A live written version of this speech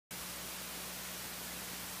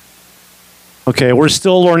Okay, we're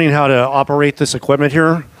still learning how to operate this equipment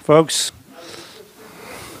here, folks.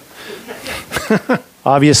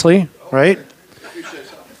 Obviously, right?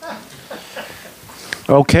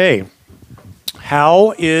 Okay.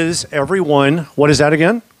 How is everyone? What is that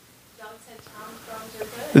again?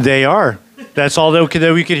 They are. That's all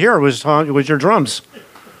that we could hear was your drums.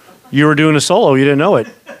 You were doing a solo. You didn't know it.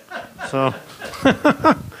 So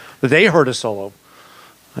they heard a solo.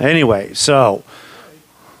 Anyway, so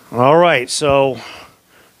all right. So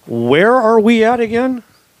where are we at again?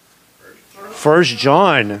 1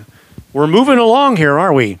 John. We're moving along here,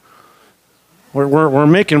 aren't we? We're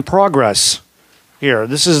making progress here.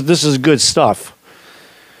 This is good stuff.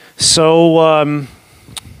 So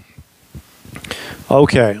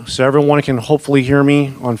okay, so everyone can hopefully hear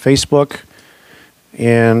me on Facebook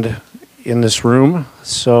and in this room.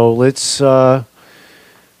 So let's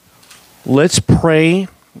pray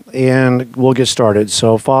and we'll get started.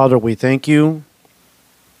 So Father, we thank you.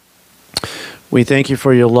 We thank you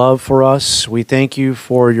for your love for us. We thank you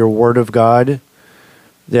for your word of God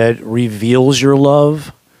that reveals your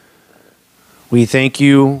love. We thank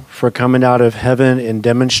you for coming out of heaven and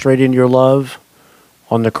demonstrating your love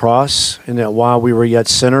on the cross, and that while we were yet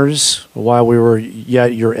sinners, while we were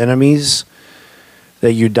yet your enemies,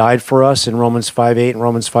 that you died for us in Romans 5:8 and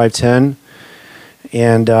Romans 5:10.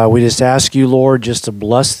 And we just ask you, Lord, just to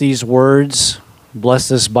bless these words. Bless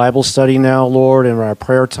this Bible study now, Lord, and our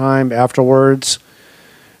prayer time afterwards.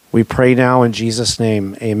 We pray now in Jesus'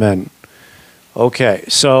 name. Amen. Okay,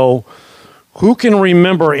 so who can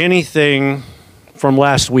remember anything from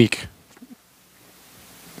last week?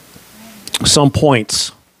 Some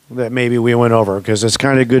points that maybe we went over, because it's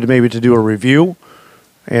kind of good maybe to do a review,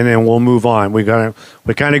 and then we'll move on. We kind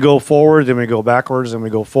of go forward, then we go backwards, then we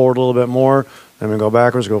go forward a little bit more, then we go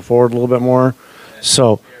backwards, go forward a little bit more.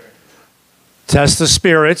 So test the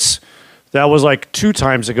spirits. That was like 2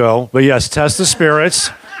 times ago, but yes, test the spirits.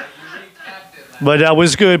 But that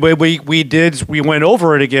was good. But we went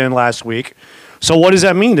over it again last week. So what does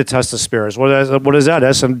that mean to test the spirits? What is that?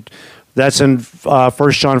 That's in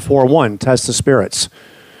 1 John 4:1. Test the spirits.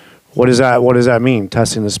 What does that mean?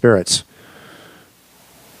 Testing the spirits.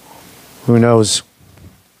 Who knows?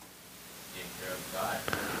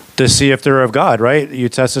 To see if they're of God, right? You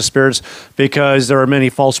test the spirits because there are many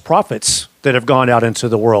false prophets that have gone out into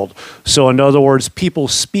the world. So in other words, people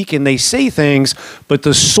speak and they say things, but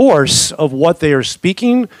the source of what they are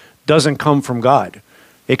speaking doesn't come from God.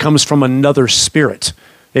 It comes from another spirit.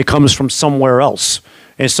 It comes from somewhere else.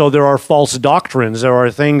 And so there are false doctrines. There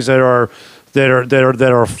are things that are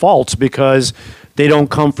false because they don't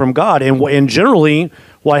come from God. And generally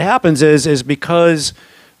what happens is because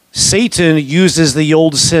Satan uses the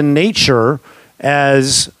old sin nature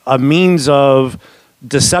as a means of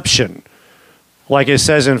deception. Like it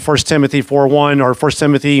says in 1 Timothy 4:1 or 1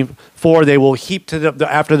 Timothy 4, they will heap to them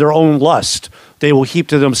after their own lust. They will heap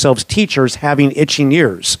to themselves teachers having itching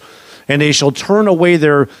ears, and they shall turn away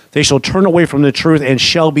from the truth and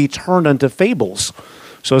shall be turned unto fables.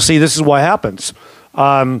 So see, this is what happens.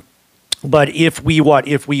 But if we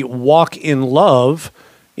walk in love,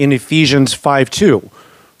 in Ephesians 5:2,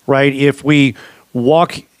 right? If we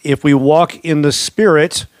walk in the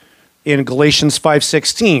Spirit, in Galatians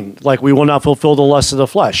 5:16, like we will not fulfill the lust of the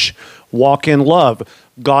flesh. Walk in love.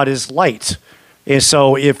 God is light. And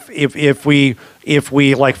so if we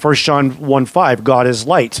like 1 John 1:5, God is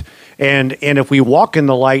light. And if we walk in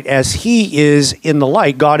the light as he is in the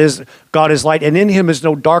light, God is light, and in him is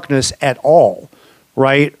no darkness at all.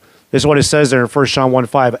 Right? This is what it says there in 1 John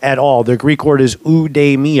 1:5, at all. The Greek word is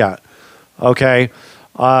eudaimonia. Okay?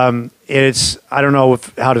 It's, I don't know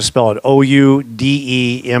how to spell it,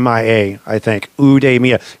 Oudemia, I think,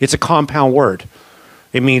 eudaimonia. It's a compound word.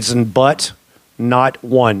 It means but, not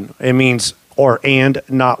one. It means, or and,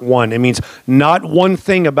 not one. It means not one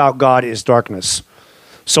thing about God is darkness.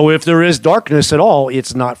 So if there is darkness at all,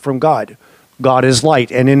 it's not from God. God is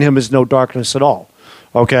light, and in him is no darkness at all.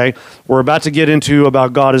 Okay? We're about to get into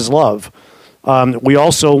about God is love. We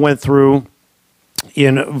also went through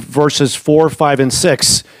in verses 4, 5, and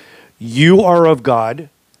 6, you are of God.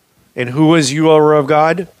 And who is you are of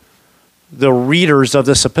God? The readers of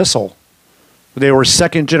this epistle. They were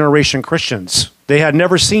second-generation Christians. They had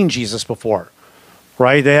never seen Jesus before,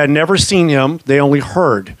 right? They had never seen him. They only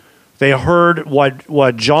heard. They heard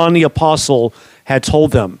what John the Apostle had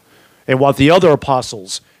told them and what the other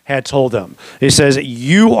apostles had told them. It says,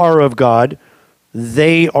 you are of God.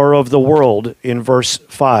 They are of the world in verse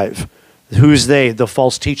 5. Who's they? The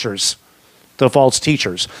false teachers. The false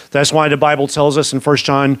teachers. That's why the Bible tells us in 1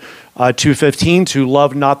 John 2:15 to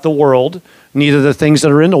love not the world, neither the things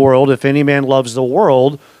that are in the world. If any man loves the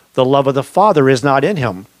world, the love of the Father is not in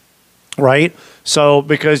him, right? So,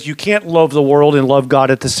 because you can't love the world and love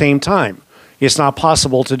God at the same time. It's not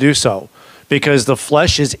possible to do so, because the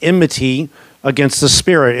flesh is enmity against the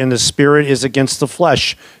Spirit, and the Spirit is against the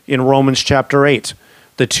flesh in Romans chapter 8.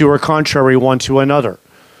 The two are contrary one to another.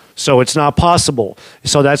 So it's not possible.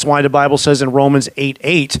 So that's why the Bible says in Romans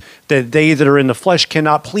 8:8 that they that are in the flesh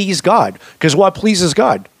cannot please God. Because what pleases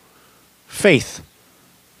God? Faith.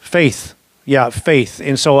 Faith. Yeah, faith.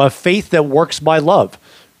 And so a faith that works by love.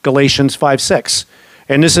 Galatians 5:6.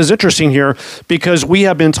 And this is interesting here because we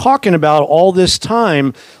have been talking about all this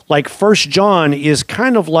time, like 1 John is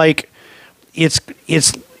kind of like,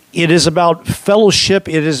 it is about fellowship.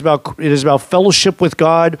 It is about fellowship with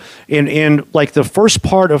God. And like the first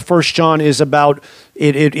part of 1 John is about,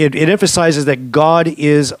 it emphasizes that God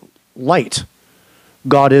is light.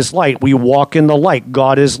 God is light. We walk in the light.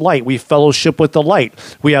 God is light. We fellowship with the light.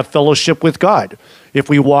 We have fellowship with God if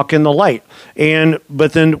we walk in the light.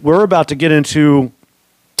 But then we're about to get into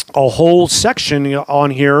a whole section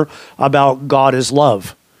on here about God is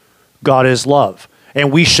love. God is love.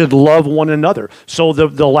 And we should love one another. So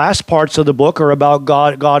the last parts of the book are about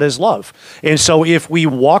God is love. And so if we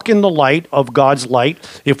walk in the light of God's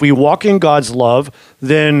light, if we walk in God's love,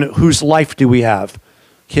 then whose life do we have?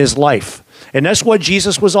 His life. And that's what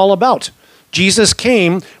Jesus was all about. Jesus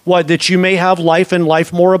came, that you may have life and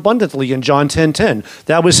life more abundantly in John 10:10.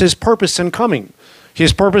 That was his purpose in coming.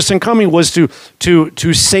 His purpose in coming was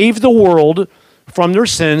to save the world from their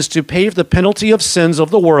sins, to pay the penalty of sins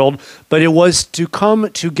of the world, but it was to come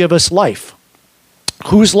to give us life.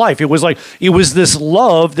 Whose life? It was this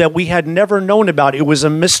love that we had never known about. It was a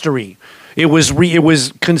mystery. It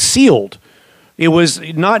was concealed. It was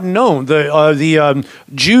not known. The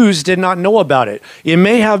Jews did not know about it. It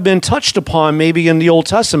may have been touched upon maybe in the Old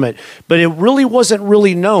Testament, but it really wasn't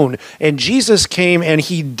really known. And Jesus came and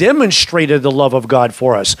he demonstrated the love of God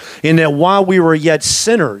for us in that while we were yet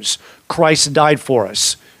sinners, Christ died for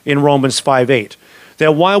us in Romans 5:8.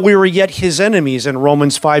 That while we were yet his enemies in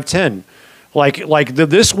Romans 5:10.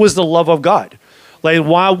 This was the love of God. Like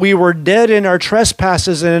while we were dead in our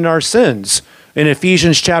trespasses and in our sins, in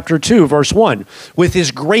Ephesians chapter 2, verse 1. With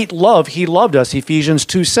his great love, he loved us, Ephesians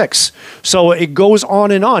 2:6. So it goes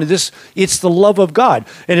on and on. It's the love of God.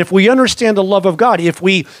 And if we understand the love of God, if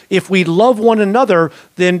we love one another,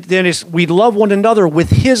 then we love one another with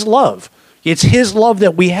his love. It's his love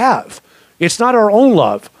that we have. It's not our own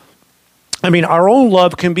love. I mean, our own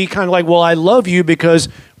love can be kind of like, well, I love you because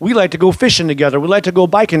we like to go fishing together. We like to go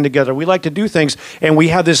biking together. We like to do things, and we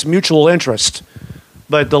have this mutual interest.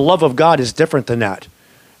 But the love of God is different than that.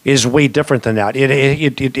 It is way different than that.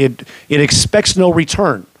 It expects no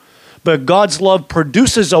return. But God's love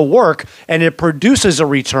produces a work, and it produces a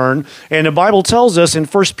return. And the Bible tells us in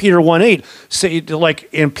 1 Peter 1:8, like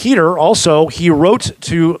in Peter also, he wrote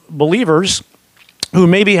to believers who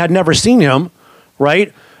maybe had never seen him,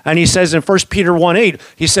 right? And he says in 1 Peter 1:8,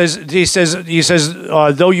 he says,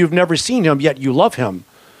 though you've never seen him, yet you love him.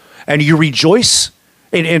 And you rejoice,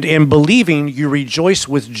 in believing, you rejoice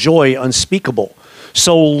with joy unspeakable.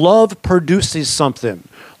 So love produces something.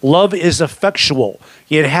 Love is effectual.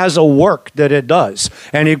 It has a work that it does,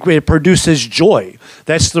 and it produces joy.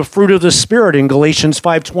 That's the fruit of the Spirit in Galatians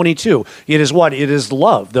 5:22. It is what? It is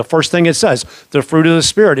love. The first thing it says, the fruit of the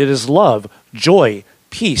Spirit, it is love, joy,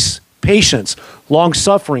 peace, patience,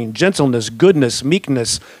 long-suffering, gentleness, goodness,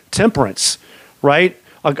 meekness, temperance, right?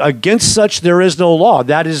 Against such there is no law.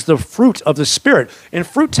 That is the fruit of the Spirit. And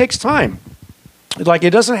fruit takes time. Like it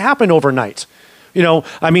doesn't happen overnight. You know,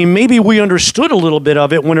 I mean, maybe we understood a little bit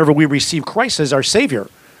of it whenever we received Christ as our Savior.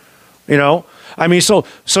 You know, I mean, so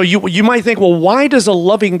you might think, well, why does a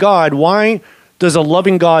loving God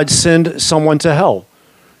send someone to hell?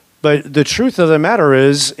 But the truth of the matter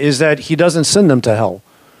is that he doesn't send them to hell.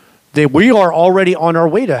 We are already on our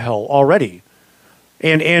way to hell already.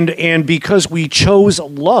 And because we chose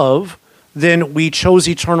love, then we chose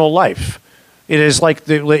eternal life. It is like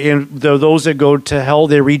those that go to hell,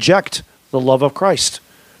 they reject the love of Christ.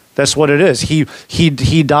 That's what it is. He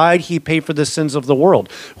died. He paid for the sins of the world.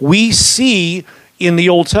 We see in the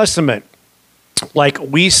Old Testament,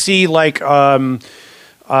 what do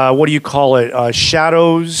you call it?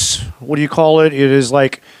 Shadows. What do you call it? It is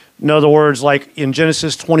like, in other words, like in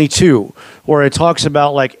Genesis 22, where it talks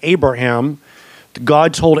about like Abraham.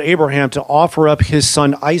 God told Abraham to offer up his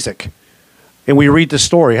son Isaac. And we read the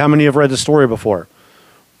story. How many have read the story before?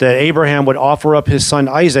 That Abraham would offer up his son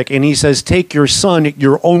Isaac, and he says, take your son,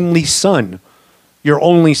 your only son. Your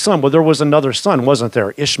only son. Well, there was another son, wasn't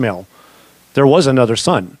there? Ishmael. There was another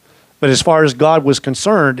son. But as far as God was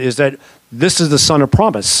concerned, is that this is the son of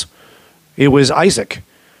promise. It was Isaac.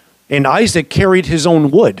 And Isaac carried his own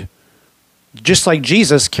wood, just like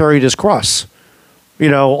Jesus carried his cross,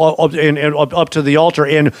 up to the altar.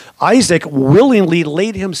 And Isaac willingly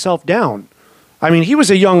laid himself down. I mean, he was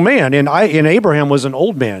a young man, and Abraham was an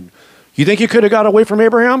old man. You think he could have got away from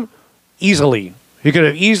Abraham? Easily. He could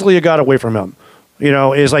have easily got away from him.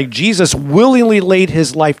 It's like Jesus willingly laid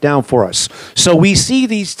his life down for us. So we see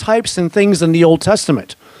these types and things in the Old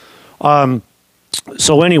Testament. And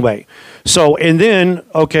then, so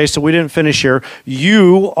we didn't finish here.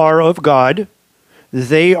 You are of God,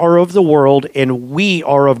 they are of the world, and we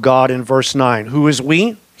are of God in verse 9. Who is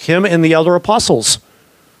we? Him and the other apostles.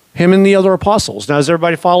 Him and the other apostles. Now, does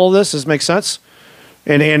everybody follow this? Does this make sense?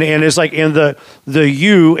 And it's like in the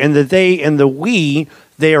you and the they and the we,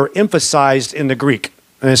 they are emphasized in the Greek.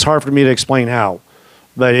 And it's hard for me to explain how.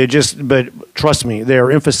 But trust me, they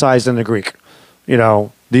are emphasized in the Greek.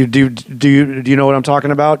 Do you know what I'm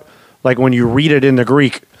talking about? Like when you read it in the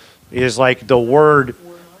Greek, is like the word.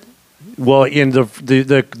 Well, in the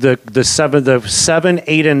 7,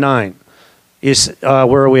 8, and 9 is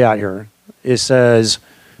where are we at here? It says,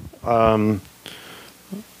 I'm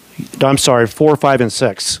sorry, 4, 5, and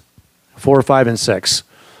 6. 4, 5, and 6.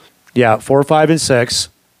 Yeah, 4, 5, and 6.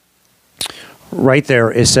 Right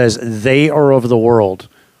there, it says they are of the world.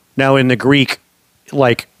 Now in the Greek,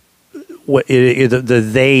 like the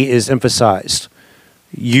they is emphasized.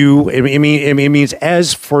 It means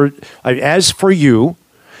as for you,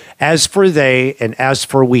 as for they, and as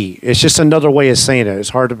for we. It's just another way of saying it. It's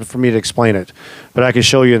hard for me to explain it, but I can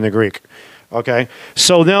show you in the Greek. Okay,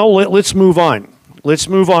 so now let's move on. Let's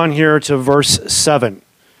move on here to verse 7.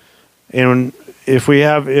 And if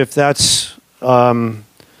that's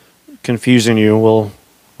confusing you,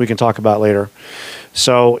 we can talk about it later.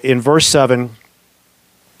 So in verse 7,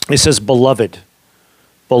 it says beloved.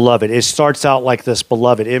 Beloved. It starts out like this,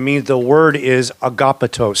 beloved. It means the word is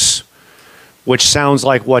agapetos, which sounds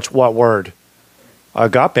like what word?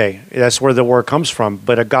 Agape. That's where the word comes from.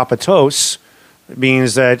 But agapetos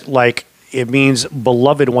means that it means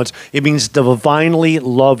beloved ones. It means divinely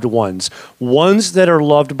loved ones. Ones that are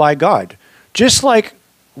loved by God. Just like,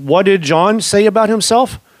 what did John say about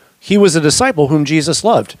himself? He was a disciple whom Jesus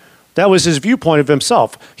loved. That was his viewpoint of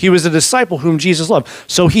himself. He was a disciple whom Jesus loved.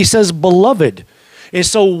 So he says beloved. And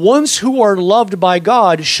so ones who are loved by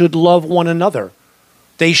God should love one another.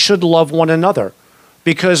 They should love one another.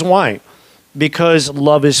 Because why? Because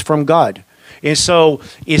love is from God. And so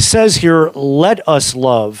it says here, let us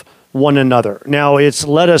love one another. Now, it's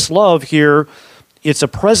let us love here. It's a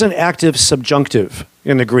present active subjunctive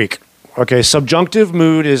in the Greek. Okay, subjunctive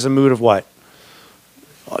mood is a mood of what?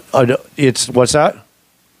 It's, what's that?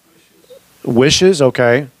 Wishes,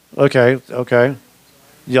 okay.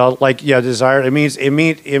 Desire. It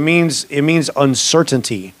means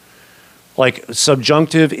uncertainty. Like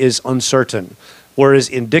subjunctive is uncertain, whereas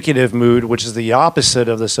indicative mood, which is the opposite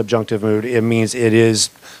of the subjunctive mood, it means it is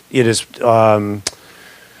a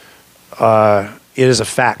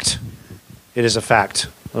fact. It is a fact.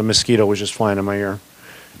 A mosquito was just flying in my ear.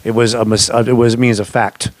 It means a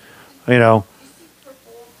fact.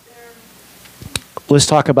 Let's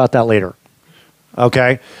talk about that later.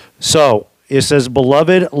 Okay, so it says,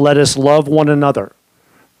 beloved, let us love one another.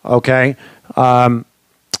 Okay,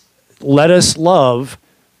 let us love.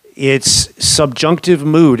 It's subjunctive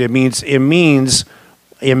mood. It means this.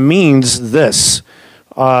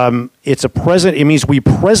 It's a present. It means we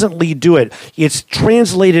presently do it. It's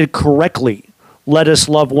translated correctly. Let us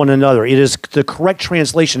love one another. It is the correct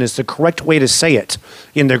translation. It's the correct way to say it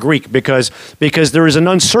in the Greek because there is an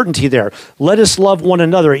uncertainty there. Let us love one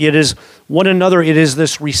another. It is one another. It is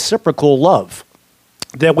this reciprocal love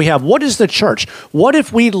that we have. What is the church? What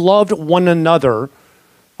if we loved one another,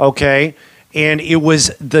 okay, and it was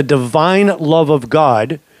the divine love of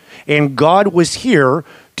God, and God was here?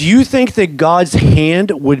 Do you think that God's hand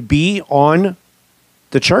would be on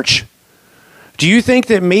the church? Do you think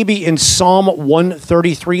that maybe in Psalm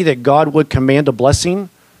 133 that God would command a blessing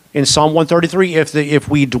in Psalm 133 if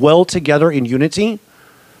we dwell together in unity?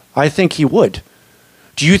 I think he would.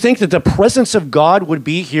 Do you think that the presence of God would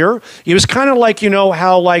be here? It was kind of like,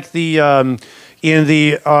 how like the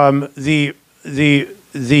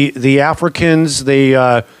Africans,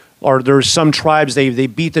 there's some tribes, they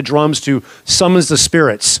beat the drums to summons the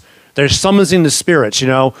spirits. They're summoning the spirits,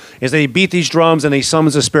 as they beat these drums and they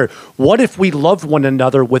summons the spirit. What if we loved one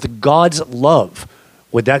another with God's love?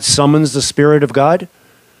 Would that summons the Spirit of God?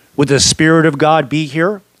 Would the Spirit of God be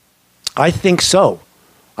here? I think so.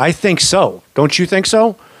 Don't you think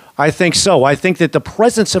so? I think so. I think that the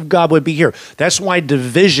presence of God would be here. That's why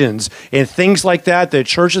divisions and things like that, the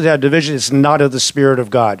churches that have division, is not of the Spirit of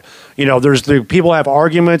God. You know, there's the people have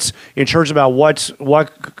arguments in church about what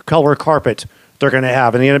color carpet they're going to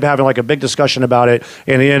have, and they end up having like a big discussion about it,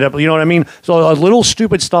 and they end up, you know what I mean? So a little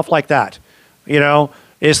stupid stuff like that, you know?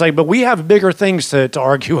 It's like, but we have bigger things to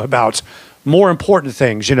argue about, more important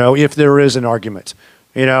things, you know, if there is an argument.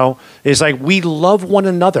 You know, it's like we love one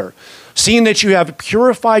another, seeing that you have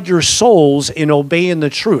purified your souls in obeying the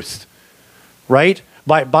truth, right?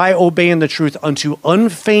 By obeying the truth unto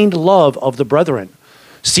unfeigned love of the brethren.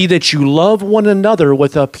 See that you love one another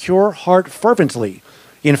with a pure heart fervently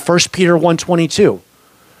in 1 Peter 1:22.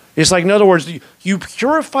 It's like, in other words, you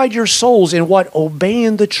purified your souls in what?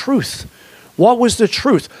 Obeying the truth. What was the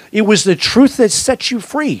truth? It was the truth that set you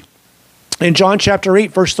free. In John chapter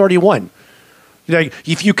 8, verse 31. Like,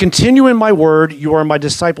 if you continue in my word, you are my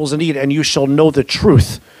disciples indeed, and you shall know the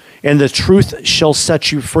truth, and the truth shall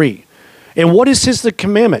set you free. And what is the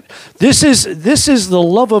commandment? This is the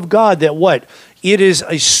love of God that what? It is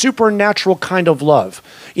a supernatural kind of love.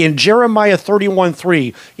 In Jeremiah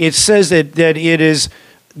 31:3, it says that it is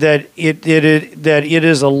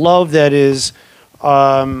a love that is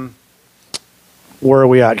where are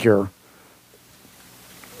we at here?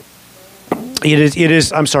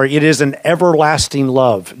 It is an everlasting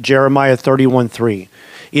love, Jeremiah 31:3.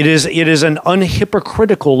 It is an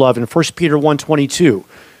unhypocritical love in 1 Peter 1:22,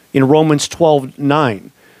 in Romans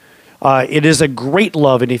 12:9. It is a great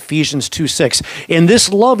love in Ephesians 2:6. And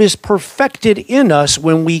this love is perfected in us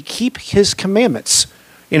when we keep his commandments.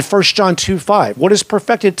 In 1 John 2:5. What is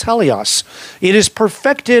perfected? Teleos. It is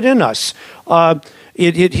perfected in us.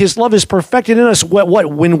 His love is perfected in us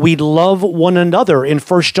when we love one another in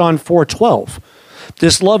 1 John 4:12.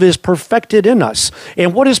 This love is perfected in us.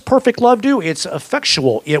 And what does perfect love do? It's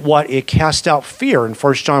effectual. It casts out fear in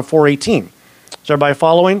 1 John 4:18. Is everybody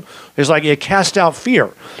following? It's like it casts out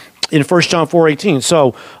fear in 1 John 4:18.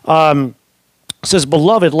 So it says,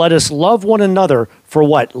 beloved, let us love one another for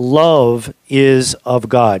what? Love is of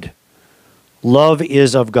God. Love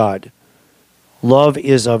is of God. Love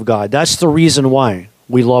is of God. That's the reason why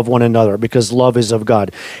we love one another, because love is of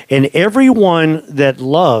God. And everyone that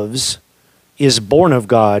loves is born of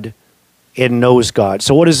God and knows God.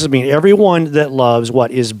 So what does this mean? Everyone that loves what?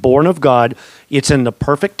 Is born of God. It's in the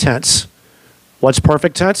perfect tense. What's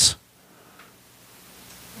perfect tense?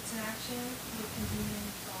 It's an action with continuing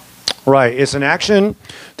results. Right. It's an action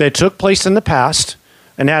that took place in the past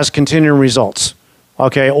and has continuing results.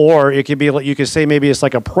 Okay, or it could be, you could say maybe it's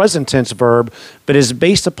like a present tense verb, but is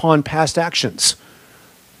based upon past actions.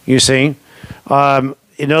 You see?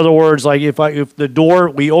 In other words, like if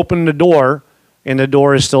we open the door and the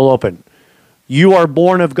door is still open. You are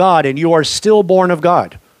born of God and you are still born of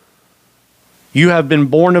God. You have been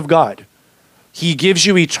born of God. He gives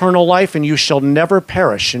you eternal life and you shall never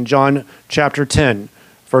perish in John chapter 10,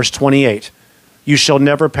 verse 28. You shall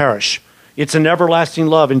never perish. It's an everlasting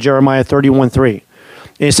love in Jeremiah 31:3.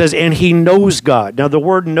 And it says, and he knows God. Now the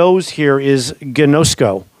word knows here is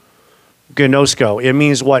gnosko. Gnosko. It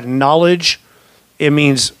means what? Knowledge. It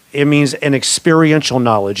means an experiential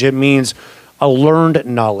knowledge. It means a learned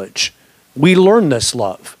knowledge. We learn this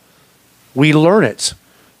love. We learn it.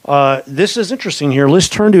 This is interesting here. Let's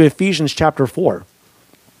turn to Ephesians chapter 4.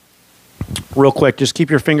 Real quick, just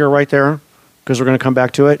keep your finger right there because we're going to come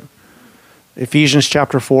back to it. Ephesians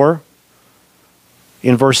chapter 4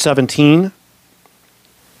 in verse 17.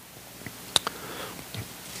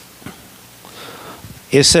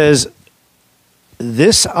 It says,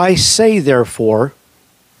 this I say, therefore,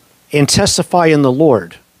 and testify in the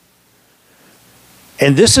Lord.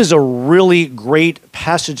 And this is a really great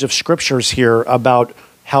passage of scriptures here about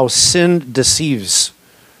how sin deceives,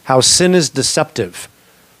 how sin is deceptive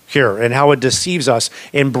here, and how it deceives us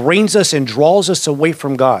and brings us and draws us away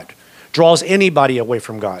from God, draws anybody away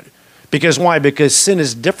from God. Because why? Because sin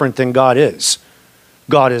is different than God is.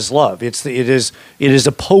 God is love. It is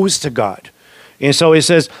opposed to God. And so it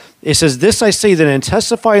says, this I say then, and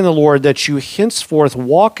testify in the Lord, that you henceforth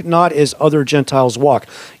walk not as other Gentiles walk,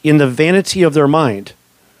 in the vanity of their mind,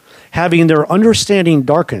 having their understanding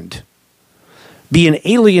darkened, being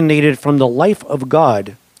alienated from the life of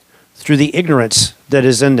God through the ignorance that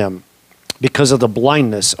is in them, because of the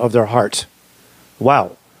blindness of their heart.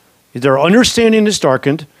 Wow. Their understanding is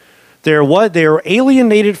darkened. They're what? They are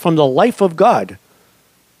alienated from the life of God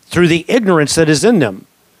through the ignorance that is in them,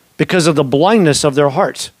 because of the blindness of their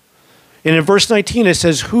heart. And in verse 19 it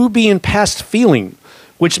says, who being past feeling,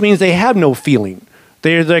 which means they have no feeling.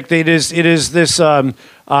 They're like, it is this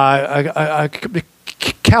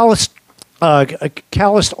calloused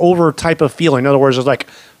over type of feeling. In other words, it's like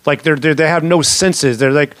Like they have no senses.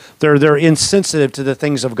 They're insensitive to the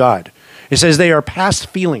things of God. It says they are past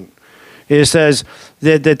feeling. It says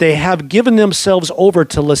that they have given themselves over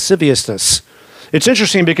to lasciviousness. It's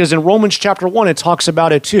interesting because in Romans chapter 1, it talks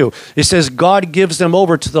about it too. It says God gives them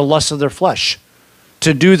over to the lust of their flesh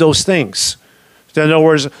to do those things. In other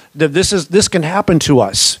words, this can happen to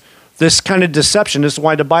us. This kind of deception. This is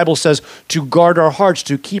why the Bible says to guard our hearts,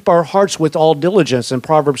 to keep our hearts with all diligence in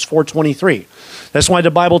Proverbs 4:23. That's why the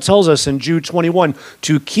Bible tells us in Jude 21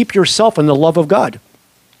 to keep yourself in the love of God.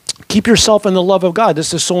 Keep yourself in the love of God.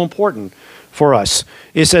 This is so important for us.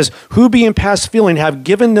 It says, who being past feeling have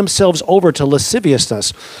given themselves over to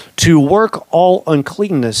lasciviousness, to work all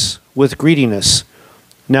uncleanness with greediness.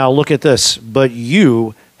 Now look at this. But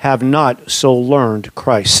you have not so learned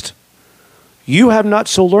Christ. You have not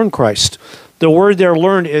so learned Christ. The word there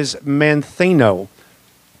learned is manthano.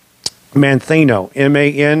 Manthano.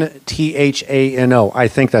 M-A-N-T-H-A-N-O. I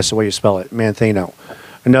think that's the way you spell it. Manthano.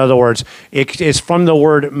 In other words, it's from the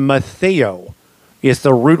word matheo.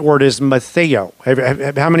 The root word is matheo.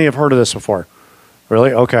 How many have heard of this before?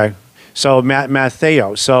 Really? Okay. So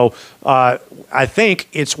matheo. So I think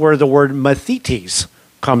it's where the word mathetes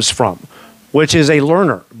comes from, which is a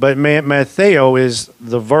learner. But matheo is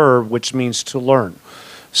the verb, which means to learn.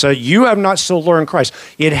 So you have not so learned Christ.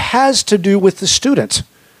 It has to do with the student.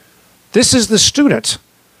 This is the student.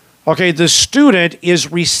 Okay, the student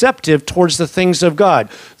is receptive towards the things of God.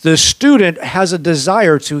 The student has a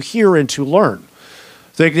desire to hear and to learn.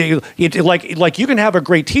 Like you can have a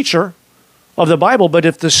great teacher of the Bible, but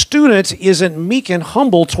if the student isn't meek and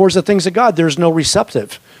humble towards the things of God, there's no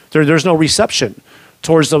receptive. There's no reception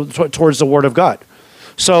towards the Word of God.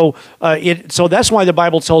 So that's why the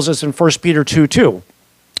Bible tells us in 1 Peter 2:2,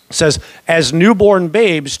 it says, as newborn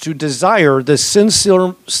babes to desire the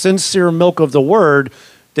sincere milk of the Word,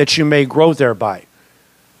 that you may grow thereby.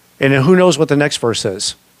 And then who knows what the next verse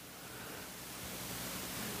is?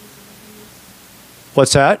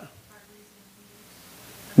 What's that?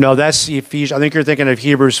 No, that's Ephesians. I think you're thinking of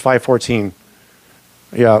Hebrews 5:14.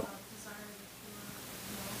 Yeah.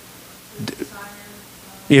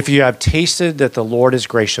 If you have tasted that the Lord is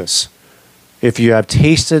gracious. If you have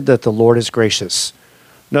tasted that the Lord is gracious.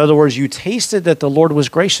 In other words, you tasted that the Lord was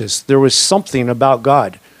gracious. There was something about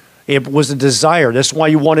God. It was a desire. That's why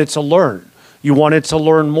you wanted to learn. You wanted to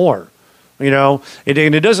learn more. You know, and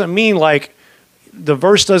it doesn't mean like, the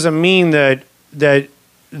verse doesn't mean that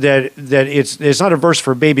it's not a verse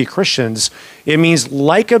for baby Christians. It means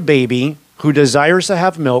like a baby who desires to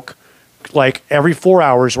have milk, like every 4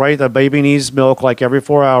 hours, right? The baby needs milk like every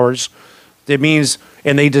 4 hours. It means,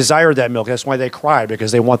 and they desire that milk. That's why they cry,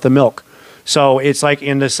 because they want the milk. So it's like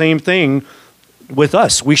in the same thing with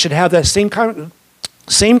us. We should have that same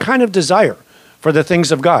kind of desire for the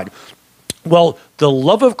things of God. Well, the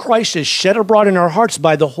love of Christ is shed abroad in our hearts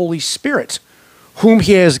by the Holy Spirit, whom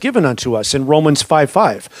he has given unto us in Romans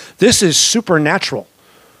 5:5. This is supernatural.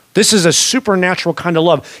 This is a supernatural kind of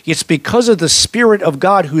love. It's because of the Spirit of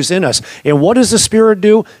God who's in us. And what does the Spirit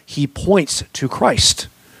do? He points to Christ.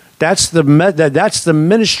 That's the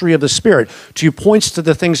ministry of the Spirit. To points to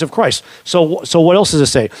the things of Christ. So what else does it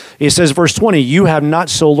say? It says, verse 20, you have not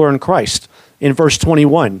so learned Christ. In verse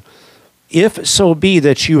 21, if so be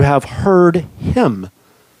that you have heard him.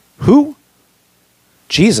 Who?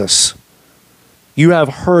 Jesus. You have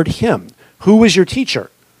heard him. Who is your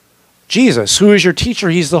teacher? Jesus. Who is your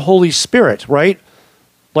teacher? He's the Holy Spirit, right?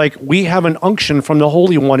 Like we have an unction from the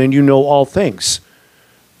Holy One and you know all things.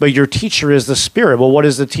 But your teacher is the Spirit. Well, what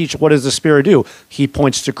does the Spirit do? He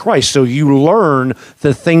points to Christ. So you learn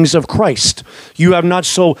the things of Christ. You have not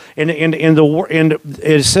so, and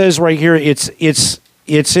it says right here, it's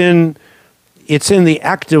in the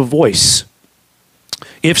active voice.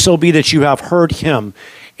 If so be that you have heard him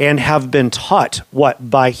and have been taught what?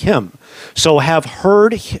 By him. So have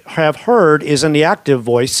heard is in the active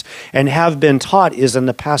voice, and have been taught is in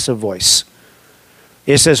the passive voice.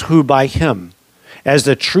 It says who by him. As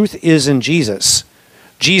the truth is in Jesus.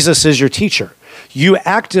 Jesus is your teacher. You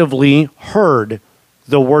actively heard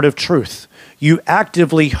the word of truth. You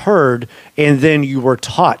actively heard, and then you were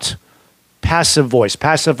taught. Passive voice.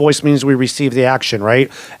 Passive voice means we receive the action,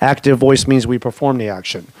 right? Active voice means we perform the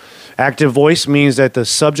action. Active voice means that the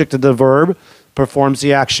subject of the verb performs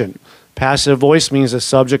the action. Passive voice means the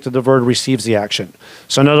subject of the verb receives the action.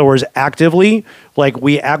 So in other words, actively, like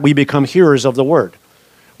we become hearers of the word.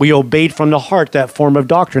 We obeyed from the heart that form of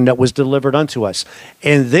doctrine that was delivered unto us.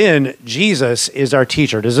 And then Jesus is our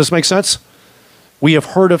teacher. Does this make sense? We have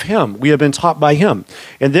heard of him. We have been taught by him.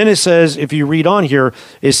 And then it says, if you read on here,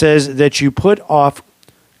 it says that you put off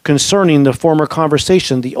concerning the former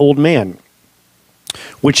conversation, the old man.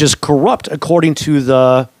 which is corrupt according to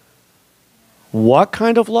the, what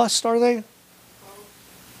kind of lust are they?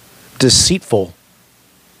 Deceitful.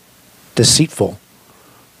 Deceitful.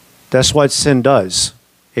 That's what sin does.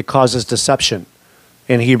 It causes deception.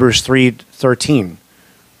 In Hebrews 3:13,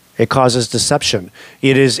 it causes deception.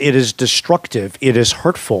 It is destructive. It is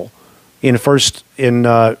hurtful. In 1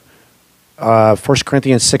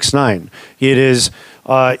 Corinthians 6:9, it is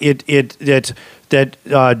God.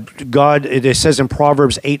 It says in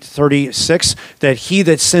Proverbs 8:36 that he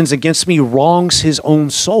that sins against me wrongs his own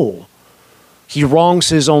soul. He wrongs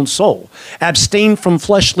his own soul. Abstain from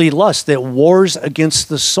fleshly lust that wars against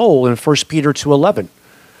the soul in 1 Peter 2:11.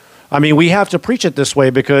 I mean, we have to preach it this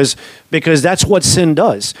way because that's what sin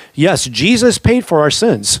does. Yes, Jesus paid for our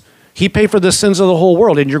sins. He paid for the sins of the whole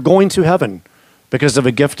world, and you're going to heaven because of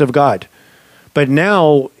a gift of God. But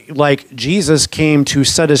now, like, Jesus came to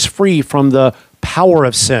set us free from the power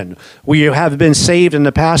of sin. We have been saved in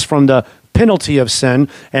the past from the penalty of sin,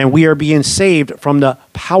 and we are being saved from the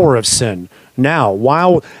power of sin.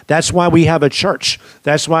 Now, that's why we have a church.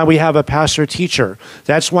 That's why we have a pastor teacher.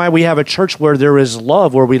 That's why we have a church where there is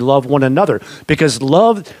love, where we love one another, because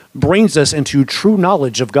love brings us into true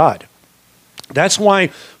knowledge of God. That's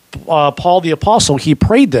why Paul the Apostle, he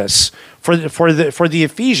prayed this for the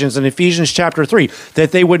Ephesians in Ephesians chapter 3,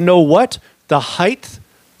 that they would know what? The height,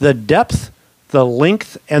 the depth, the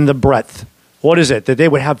length, and the breadth. What is it? That they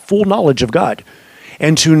would have full knowledge of God.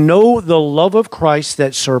 And to know the love of Christ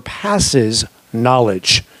that surpasses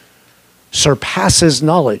knowledge. Surpasses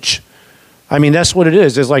knowledge. I mean, that's what it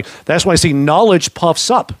is. It's like, that's why I say knowledge puffs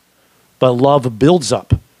up, but love builds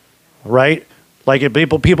up, right? Like if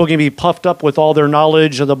people can be puffed up with all their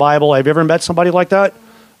knowledge of the Bible. Have you ever met somebody like that?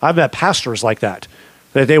 I've met pastors like that.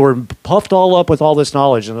 That they were puffed all up with all this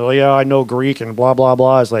knowledge. And they're like, yeah, I know Greek and blah, blah,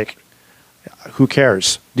 blah. It's like, who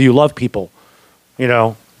cares? Do you love people? You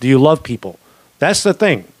know, do you love people? That's the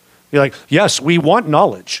thing. You're like, yes, we want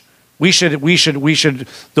knowledge. We should,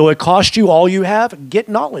 though it cost you all you have, get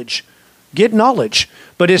knowledge. Get knowledge.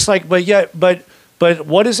 But it's like, but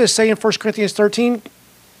what does it say in 1 Corinthians 13?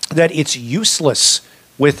 That it's useless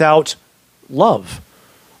without love.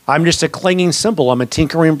 I'm just a clanging cymbal. I'm a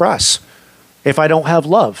tinkering brass. If I don't have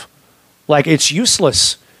love, like it's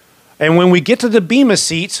useless. And when we get to the bema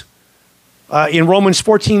seat, in Romans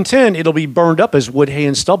 14:10, it'll be burned up as wood, hay,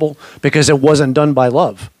 and stubble because it wasn't done by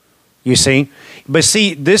love. You see? But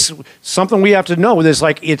see, this, something we have to know is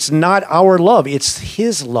like, it's not our love. It's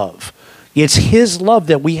his love. It's his love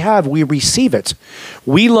that we have. We receive it.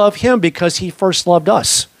 We love him because he first loved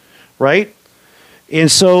us. Right?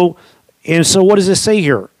 And so what does it say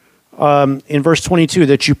here? In verse 22,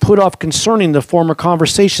 that you put off concerning the former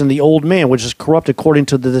conversation, the old man, which is corrupt according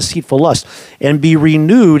to the deceitful lust, and be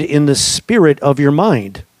renewed in the spirit of your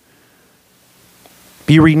mind.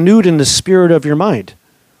 Be renewed in the spirit of your mind.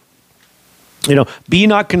 You know, be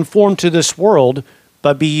not conformed to this world,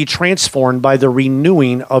 but be ye transformed by the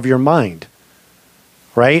renewing of your mind.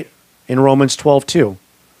 Right? In Romans 12:2.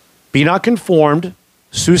 Be not conformed,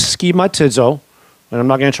 suschematizo, and I'm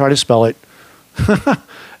not going to try to spell it.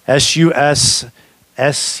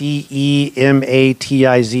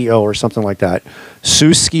 S-U-S-S-C-E-M-A-T-I-Z-O or something like that.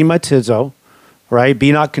 Suschematizo, right?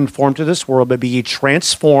 Be not conformed to this world, but be ye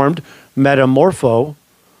transformed, metamorpho.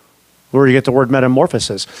 Where do you get the word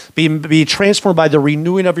metamorphosis? Be transformed by the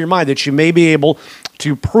renewing of your mind, that you may be able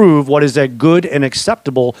to prove what is that good and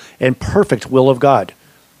acceptable and perfect will of God.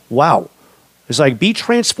 Wow. It's like, be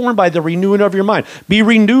transformed by the renewing of your mind. Be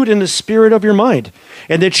renewed in the spirit of your mind.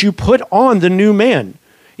 And that you put on the new man.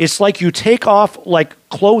 It's like you take off like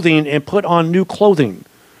clothing and put on new clothing.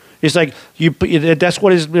 It's like, that's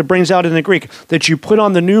what it brings out in the Greek. That you put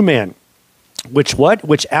on the new man. Which what?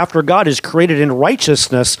 Which after God is created in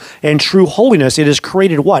righteousness and true holiness. It is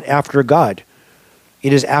created what? After God.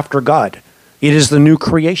 It is after God. It is the new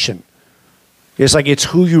creation. It's like, it's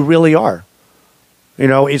who you really are. You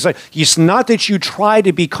know, it's like, it's not that you try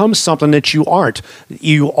to become something that you aren't.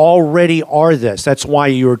 You already are this. That's why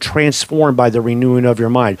you're transformed by the renewing of your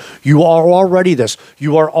mind. You are already this.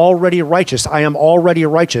 You are already righteous. I am already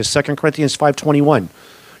righteous. 2 Corinthians 5:21.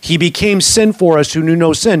 He became sin for us who knew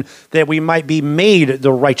no sin, that we might be made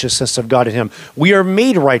the righteousness of God in him. We are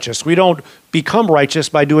made righteous. We don't become righteous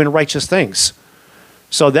by doing righteous things.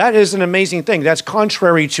 So that is an amazing thing. That's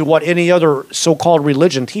contrary to what any other so-called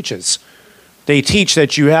religion teaches. They teach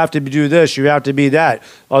that you have to do this, you have to be that.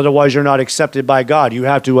 Otherwise, you're not accepted by God. You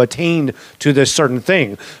have to attain to this certain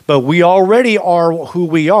thing. But we already are who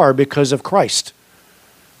we are because of Christ.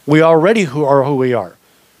 We already are who we are.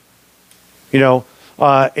 You know,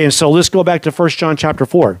 and so let's go back to 1 John chapter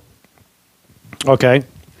 4. Okay.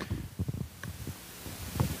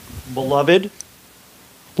 Beloved,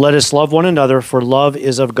 let us love one another, for love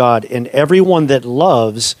is of God, and everyone that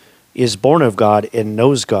loves is born of God and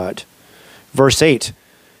knows God. Verse 8,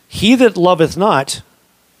 he that loveth not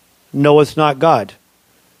knoweth not God,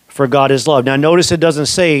 for God is love. Now notice it doesn't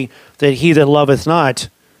say that he that loveth not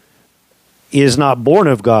is not born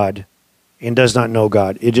of God and does not know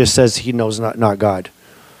God. It just says he knows not God.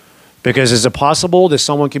 Because is it possible that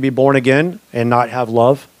someone can be born again and not have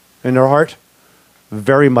love in their heart?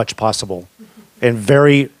 Very much possible. And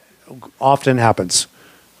very often happens.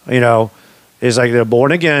 It's like they're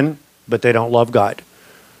born again, but they don't love God.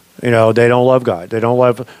 They don't love God. They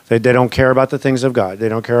don't care about the things of God. They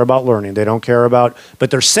don't care about learning. They don't care about, but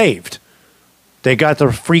they're saved. They got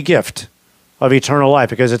the free gift of eternal life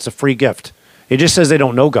because it's a free gift. It just says they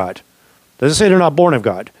don't know God. It doesn't say they're not born of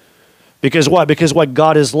God. Because what? Because what?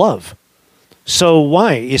 God is love. So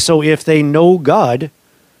why? So if they know God,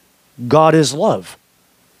 God is love.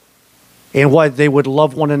 And what? They would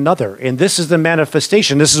love one another. And this is the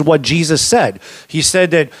manifestation. This is what Jesus said. He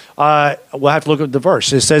said that, we'll have to look at the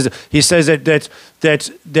verse. He says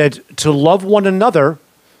that to love one another,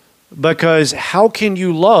 because how can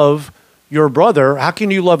you love your brother? How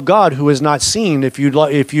can you love God who is not seen if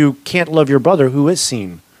you can't love your brother who is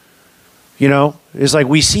seen? It's like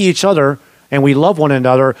we see each other and we love one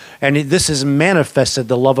another, and this is manifested,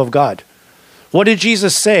 the love of God. What did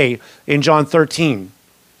Jesus say in John 13,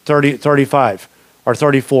 35 or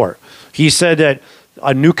 34? He said that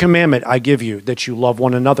a new commandment I give you, that you love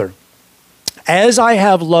one another. As I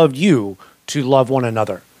have loved you, to love one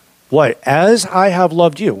another. What? As I have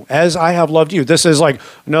loved you. As I have loved you. This is like,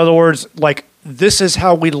 in other words, like this is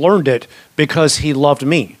how we learned it, because he loved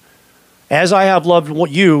me. As I have loved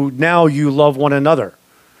you, now you love one another.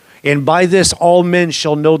 And by this all men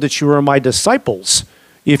shall know that you are my disciples,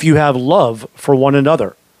 if you have love for one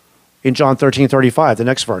another. In John 13:35, the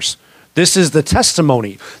next verse. This is the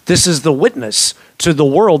testimony. This is the witness to the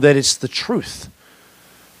world that it's the truth.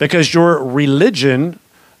 Because your religion,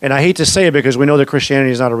 and I hate to say it because we know that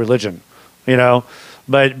Christianity is not a religion,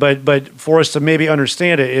 but for us to maybe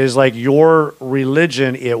understand it is like your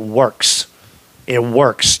religion, it works. It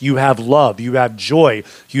works. You have love. You have joy.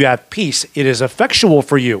 You have peace. It is effectual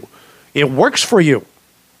for you. It works for you.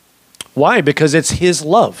 Why? Because it's his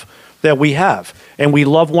love that we have, and we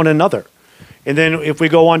love one another. And then if we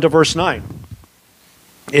go on to verse 9,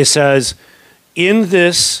 it says, in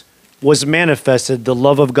this was manifested the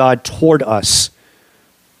love of God toward us,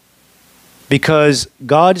 because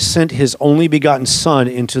God sent his only begotten Son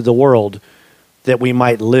into the world that we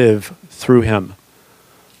might live through him.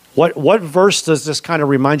 What verse does this kind of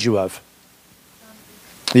remind you of?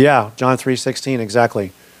 Yeah, John 3:16,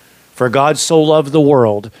 exactly. For God so loved the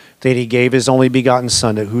world that he gave his only begotten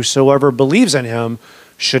Son, that whosoever believes in him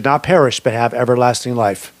should not perish but have everlasting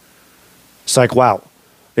life. It's like, wow.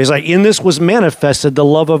 It's like, in this was manifested the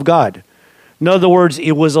love of God. In other words,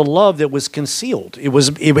 it was a love that was concealed.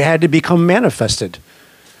 It had to become manifested.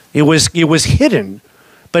 It was hidden,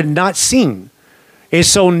 but not seen. And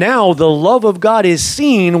so now the love of God is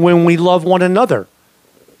seen when we love one another.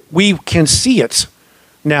 We can see it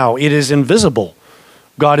now. It is invisible.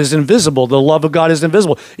 God is invisible. The love of God is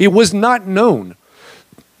invisible. It was not known,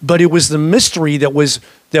 but it was the mystery that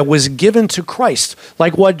was given to Christ.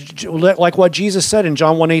 Like what Jesus said in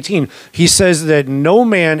John 1:18. He says that no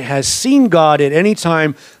man has seen God at any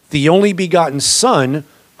time. The only begotten Son,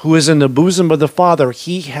 who is in the bosom of the Father,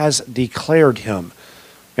 he has declared him.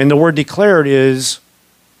 And the word declared is,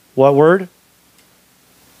 what word?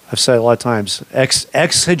 I've said it a lot of times.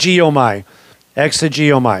 Exegeomai.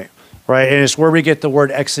 Exegeomai. Right? And it's where we get the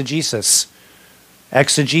word exegesis.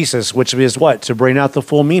 Exegesis, which is what? To bring out the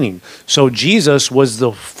full meaning. So Jesus was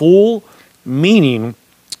the full meaning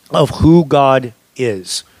of who God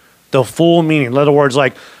is. The full meaning. In other words,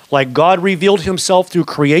 like God revealed himself through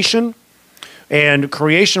creation, and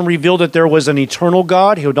creation revealed that there was an eternal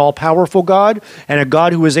God, an all-powerful God, and a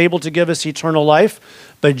God who was able to give us eternal life.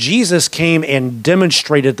 But Jesus came and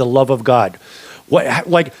demonstrated the love of God.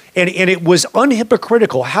 And it was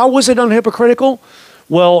unhypocritical. How was it unhypocritical?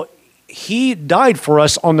 Well, he died for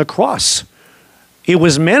us on the cross. It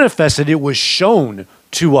was manifested, it was shown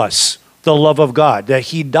to us, the love of God, that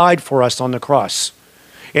he died for us on the cross.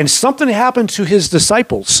 And something happened to his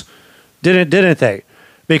disciples, didn't they?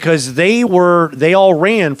 Because they all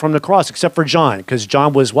ran from the cross except for John, because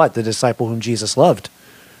John was what? The disciple whom Jesus loved.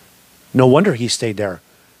 No wonder he stayed there.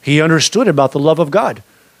 He understood about the love of God.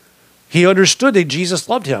 He understood that Jesus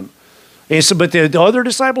loved him. And so, but the other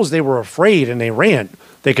disciples, they were afraid and they ran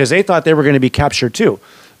because they thought they were going to be captured too.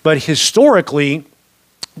 But historically,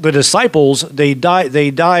 the disciples, they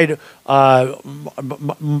died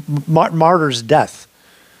martyr's death.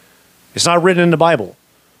 It's not written in the Bible.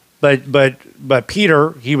 But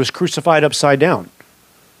Peter, he was crucified upside down.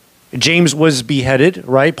 James was beheaded,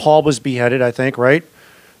 right? Paul was beheaded, I think, right?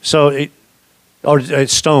 So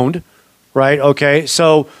it's stoned, right? Okay.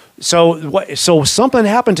 So something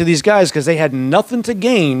happened to these guys because they had nothing to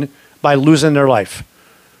gain by losing their life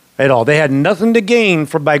at all. They had nothing to gain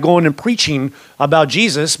by going and preaching about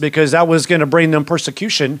Jesus, because that was going to bring them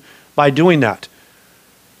persecution by doing that,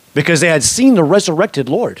 because they had seen the resurrected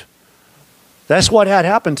Lord. That's what had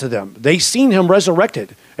happened to them. They seen him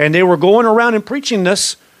resurrected, and they were going around and preaching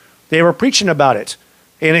this. They were preaching about it.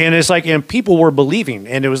 And it's like, and people were believing,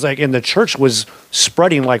 and it was like, and the church was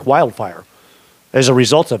spreading like wildfire as a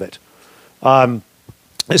result of it.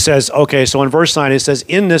 It says, okay, so in verse 9, it says,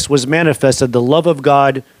 in this was manifested the love of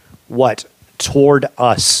God, what? Toward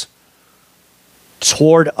us.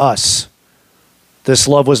 Toward us. This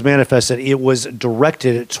love was manifested. It was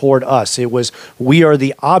directed toward us. It was, we are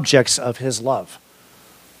the objects of his love.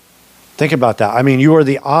 Think about that. I mean, you are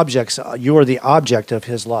the object of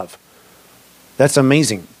his love. That's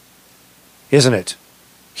amazing, isn't it?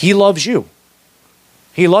 He loves you.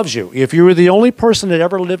 He loves you. If you were the only person that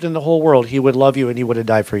ever lived in the whole world, he would love you and he would have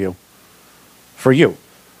died for you. For you.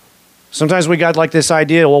 Sometimes we got like this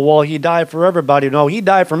idea, well, he died for everybody. No, he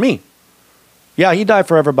died for me. Yeah, he died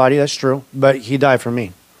for everybody. That's true. But he died for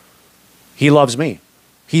me. He loves me.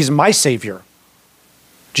 He's my Savior.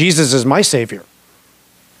 Jesus is my Savior.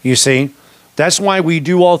 You see? That's why we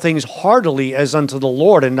do all things heartily as unto the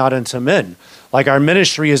Lord and not unto men. Like our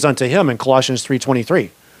ministry is unto him in Colossians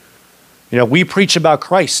 3:23. You know, we preach about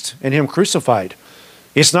Christ and him crucified.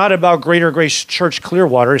 It's not about Greater Grace Church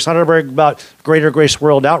Clearwater. It's not about Greater Grace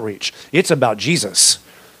World Outreach. It's about Jesus.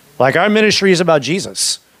 Like our ministry is about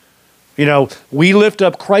Jesus. You know, we lift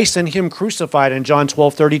up Christ and him crucified in John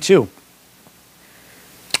 12:32.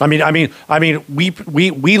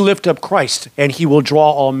 We lift up Christ and he will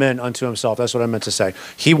draw all men unto himself. That's what I meant to say.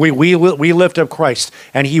 We lift up Christ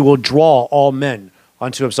and he will draw all men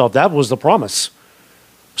unto himself. That was the promise.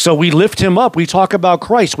 So we lift him up. We talk about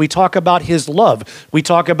Christ. We talk about his love. We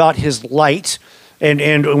talk about his light,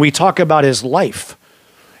 and we talk about his life.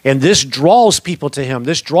 And this draws people to him.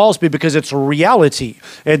 This draws people because it's a reality.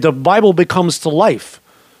 And the Bible becomes to life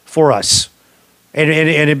for us. And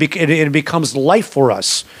it becomes life for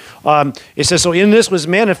us. It says, so in this was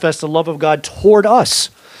manifest the love of God toward us,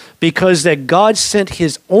 because that God sent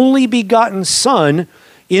his only begotten Son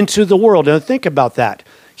into the world. Now think about that.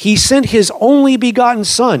 He sent his only begotten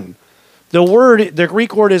Son. The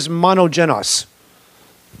Greek word is monogenos.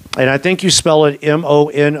 And I think you spell it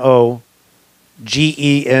monogenos.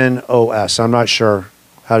 I'm not sure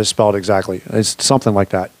how to spell it exactly. It's something like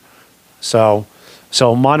that. So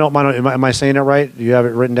mono, am I saying it right? Do you have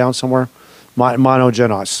it written down somewhere?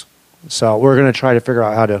 Monogenos. So we're going to try to figure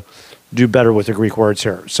out how to do better with the Greek words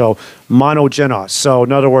here. So monogenos. So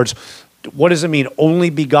in other words, what does it mean? Only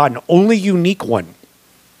begotten, only unique one.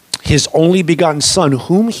 His only begotten Son,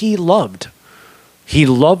 whom he loved. He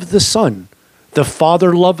loved the Son. The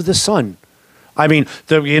Father loved the Son. I mean,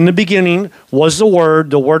 in the beginning was the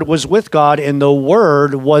Word was with God, and the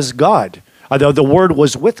Word was God. The Word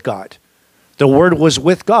was with God. The Word was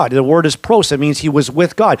with God. The word is pros. It means he was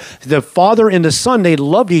with God. The Father and the Son, they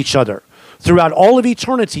loved each other throughout all of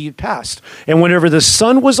eternity past. And whenever the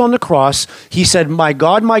Son was on the cross, he said, my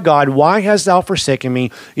God, why hast thou forsaken me?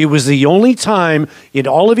 It was the only time in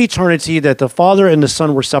all of eternity that the Father and the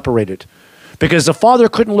Son were separated, because the Father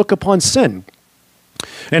couldn't look upon sin.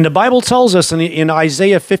 And the Bible tells us in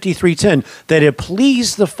Isaiah 53:10 that it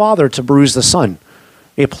pleased the Father to bruise the Son.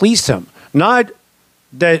 It pleased him. Not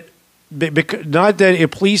that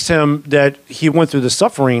it pleased him that he went through the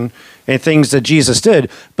suffering and things that Jesus did,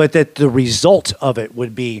 but that the result of it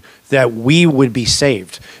would be that we would be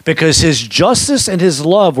saved, because his justice and his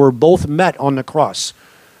love were both met on the cross.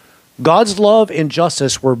 God's love and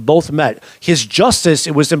justice were both met. His justice,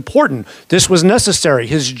 it was important. This was necessary.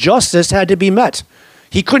 His justice had to be met.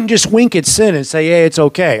 He couldn't just wink at sin and say, hey, it's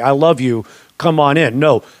okay. I love you. Come on in.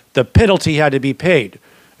 No, the penalty had to be paid.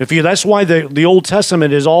 That's why the Old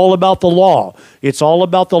Testament is all about the law. It's all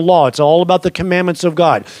about the law. It's all about the commandments of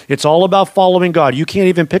God. It's all about following God. You can't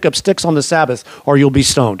even pick up sticks on the Sabbath or you'll be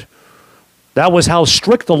stoned. That was how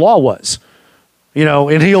strict the law was, in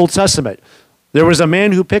the Old Testament. There was a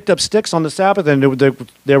man who picked up sticks on the Sabbath and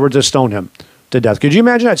they were to stone him to death. Could you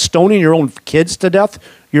imagine that? Stoning your own kids to death?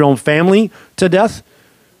 Your own family to death?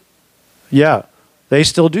 Yeah, they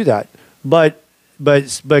still do that. But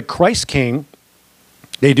Christ came.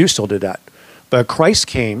 They do still do that. But Christ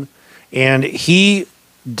came and he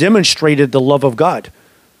demonstrated the love of God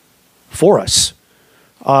for us.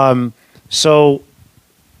 So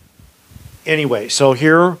anyway, so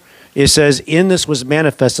here it says, in this was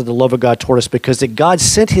manifested the love of God toward us, because that God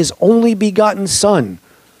sent his only begotten Son,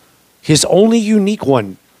 his only unique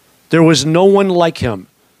one. There was no one like him.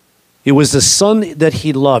 It was the Son that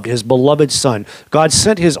he loved, his beloved Son. God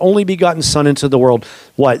sent his only begotten Son into the world,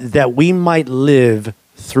 what? That we might live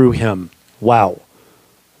through him. Wow.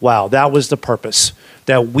 Wow, that was the purpose.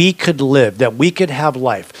 That we could live, that we could have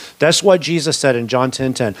life. That's what Jesus said in John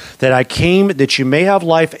 10:10, that I came that you may have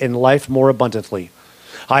life and life more abundantly.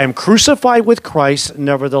 I am crucified with Christ,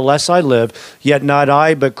 nevertheless I live, yet not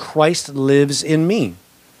I, but Christ lives in me.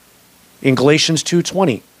 In Galatians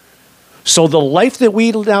 2:20. So the life that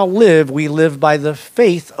we now live, we live by the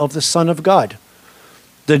faith of the Son of God.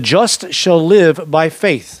 The just shall live by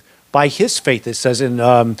faith, by his faith. It says in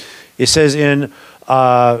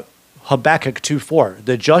Habakkuk 2:4.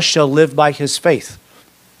 The just shall live by his faith.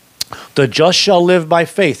 The just shall live by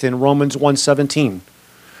faith in Romans 1:17.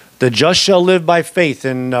 The just shall live by faith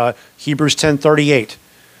in Hebrews 10:38.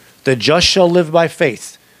 The just shall live by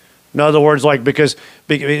faith. In other words,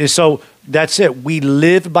 so that's it. We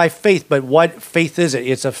live by faith, but what faith is it?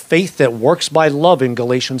 It's a faith that works by love in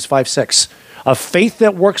Galatians 5:6. A faith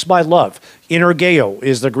that works by love. Energeo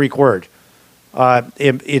is the Greek word.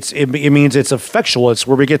 It means it's effectual. It's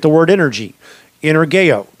where we get the word energy.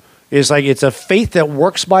 Energeo is it's a faith that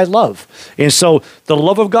works by love. And so the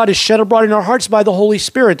love of God is shed abroad in our hearts by the Holy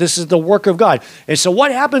Spirit. This is the work of God. And so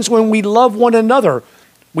what happens when we love one another?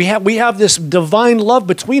 We have this divine love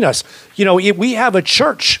between us. We have a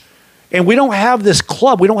church, and we don't have this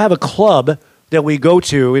club. We don't have a club that we go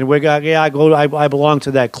to, and I belong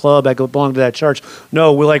to that club. I belong to that church.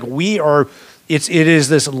 No, it is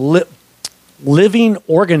this living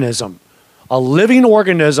organism. A living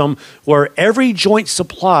organism where every joint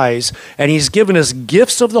supplies, and he's given us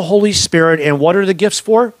gifts of the Holy Spirit. And what are the gifts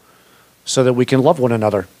for? So that we can love one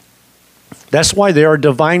another. That's why they are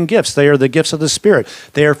divine gifts. They are the gifts of the Spirit.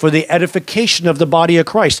 They are for the edification of the body of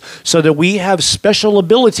Christ, so that we have special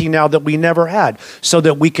ability now that we never had, so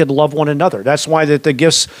that we could love one another. That's why that the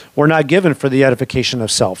gifts were not given for the edification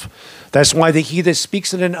of self. That's why he that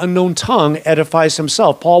speaks in an unknown tongue edifies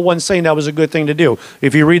himself. Paul wasn't saying that was a good thing to do.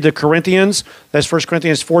 If you read the Corinthians, that's 1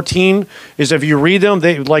 Corinthians 14, is if you read them,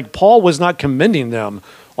 Paul was not commending them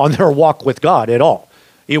on their walk with God at all.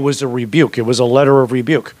 It was a rebuke. It was a letter of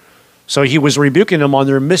rebuke. So he was rebuking them on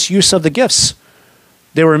their misuse of the gifts.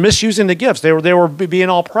 They were misusing the gifts. They were being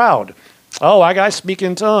all proud. Oh, I got speak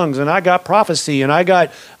in tongues, and I got prophecy, and I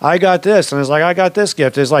got this, and it's like I got this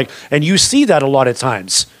gift. It's like, and you see that a lot of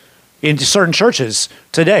times in certain churches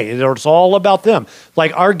today. It's all about them.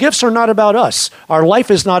 Like, our gifts are not about us. Our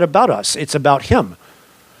life is not about us. It's about him.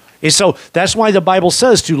 And so that's why the Bible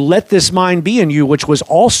says to let this mind be in you, which was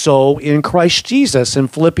also in Christ Jesus in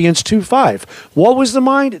Philippians 2:5. What was the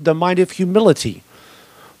mind? The mind of humility.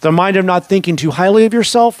 The mind of not thinking too highly of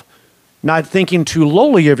yourself, not thinking too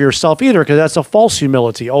lowly of yourself either, because that's a false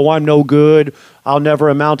humility. Oh, I'm no good. I'll never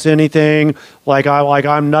amount to anything. Like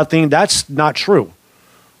I'm nothing. That's not true.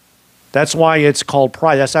 That's why it's called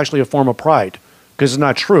pride. That's actually a form of pride, because it's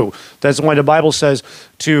not true. That's why the Bible says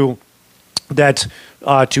to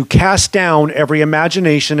cast down every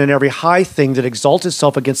imagination and every high thing that exalts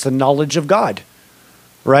itself against the knowledge of God,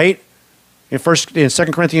 right? In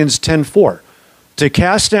 2 Corinthians 10:4, to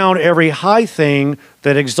cast down every high thing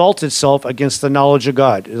that exalts itself against the knowledge of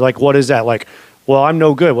God. Like, what is that? Like, well, I'm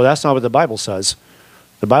no good. Well, that's not what the Bible says.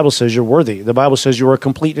 The Bible says you're worthy. The Bible says you are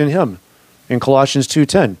complete in him in Colossians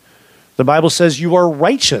 2:10. The Bible says you are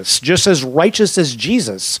righteous, just as righteous as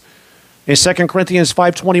Jesus. In 2 Corinthians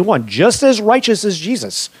 5:21, just as righteous as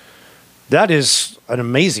Jesus. That is an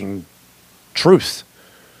amazing truth.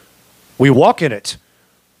 We walk in it,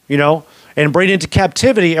 and bring into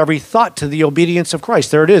captivity every thought to the obedience of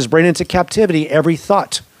Christ. There it is, bring into captivity every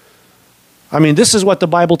thought. I mean, this is what the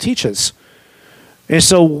Bible teaches. And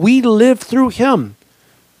so we live through him.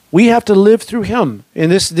 We have to live through him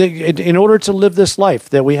in order to live this life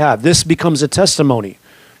that we have. This becomes a testimony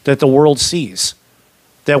that the world sees,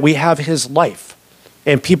 that we have his life.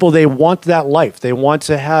 And people, they want that life. They want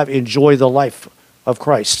to enjoy the life of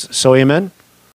Christ. So amen.